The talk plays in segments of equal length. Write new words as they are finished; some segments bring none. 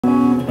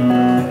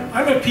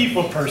a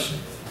people person.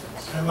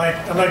 I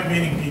like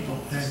meeting people,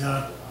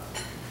 and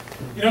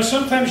you know,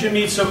 sometimes you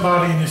meet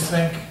somebody and you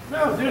think,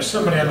 well, there's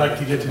somebody I'd like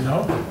to get to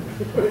know.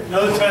 And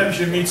other times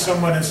you meet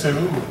someone and say,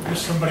 ooh,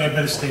 there's somebody I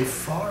better stay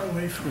far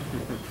away from.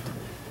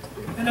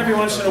 And every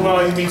once in a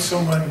while you meet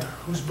someone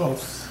who's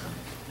both.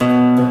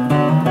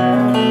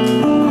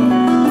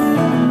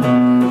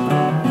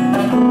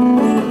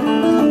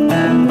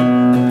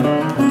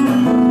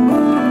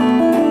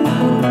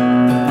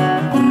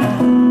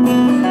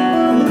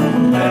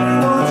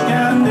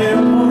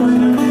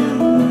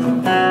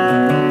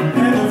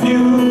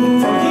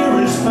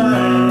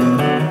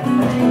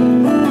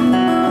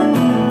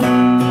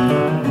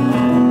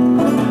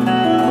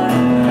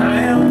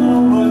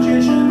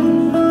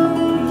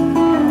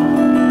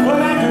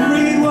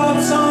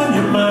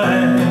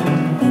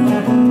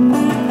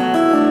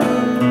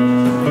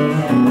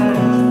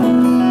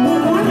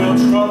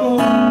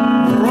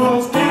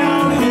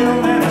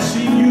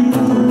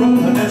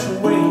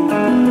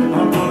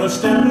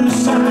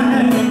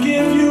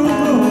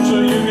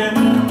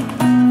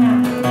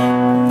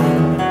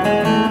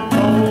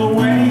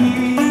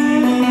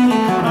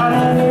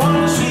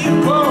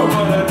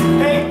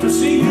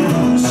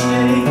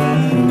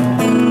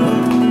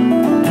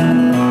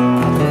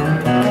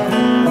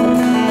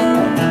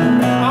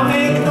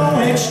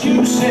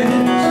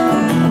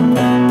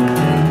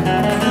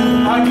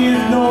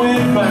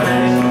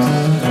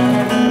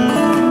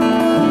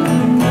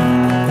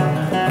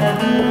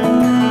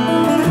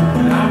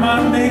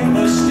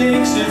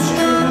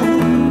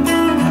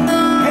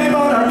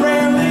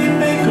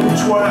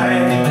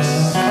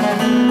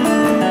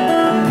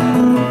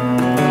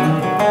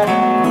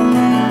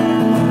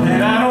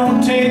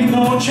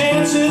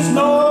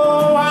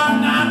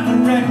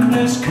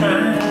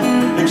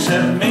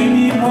 Except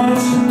maybe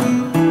once,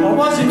 or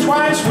was it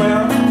twice?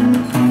 Well,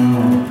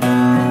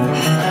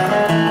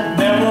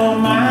 never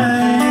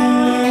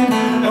mind.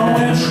 And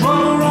when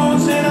trouble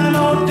rolls in, I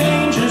know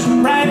danger's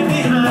right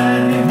behind.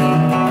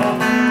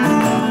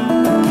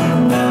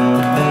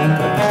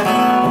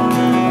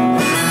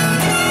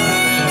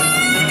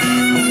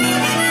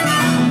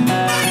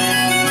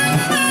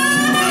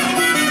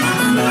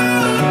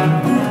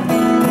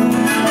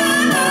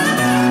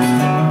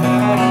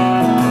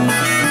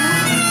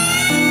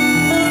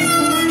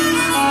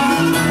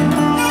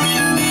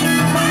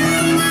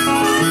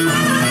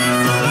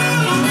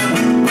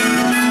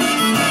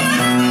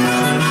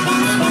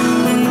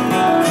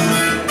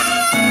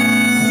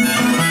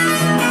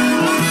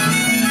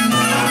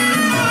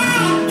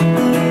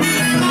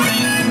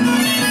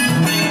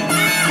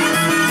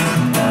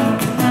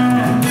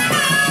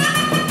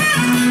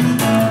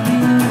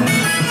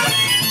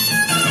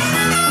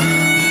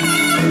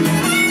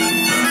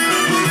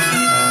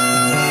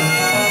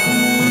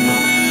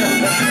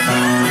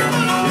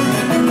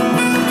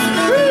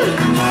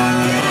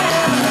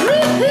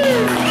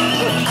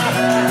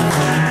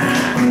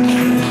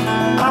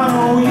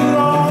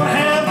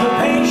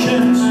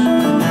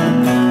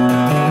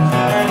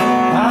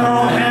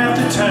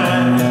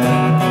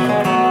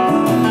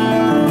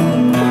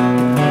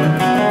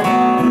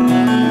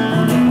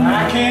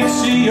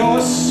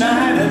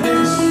 Side of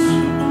this,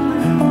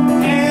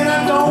 and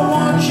I don't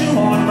want you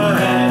on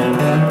mine.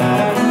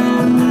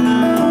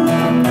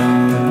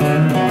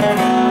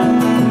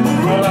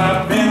 Well,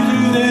 I've been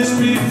through this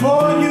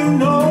before, you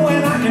know,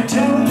 and I can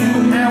tell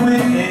you how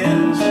it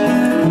ends.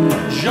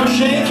 Just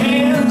shake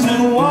hands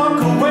and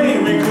walk away.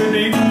 We could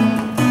be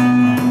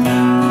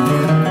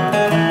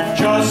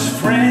just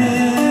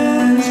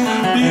friends,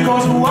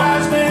 because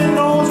wise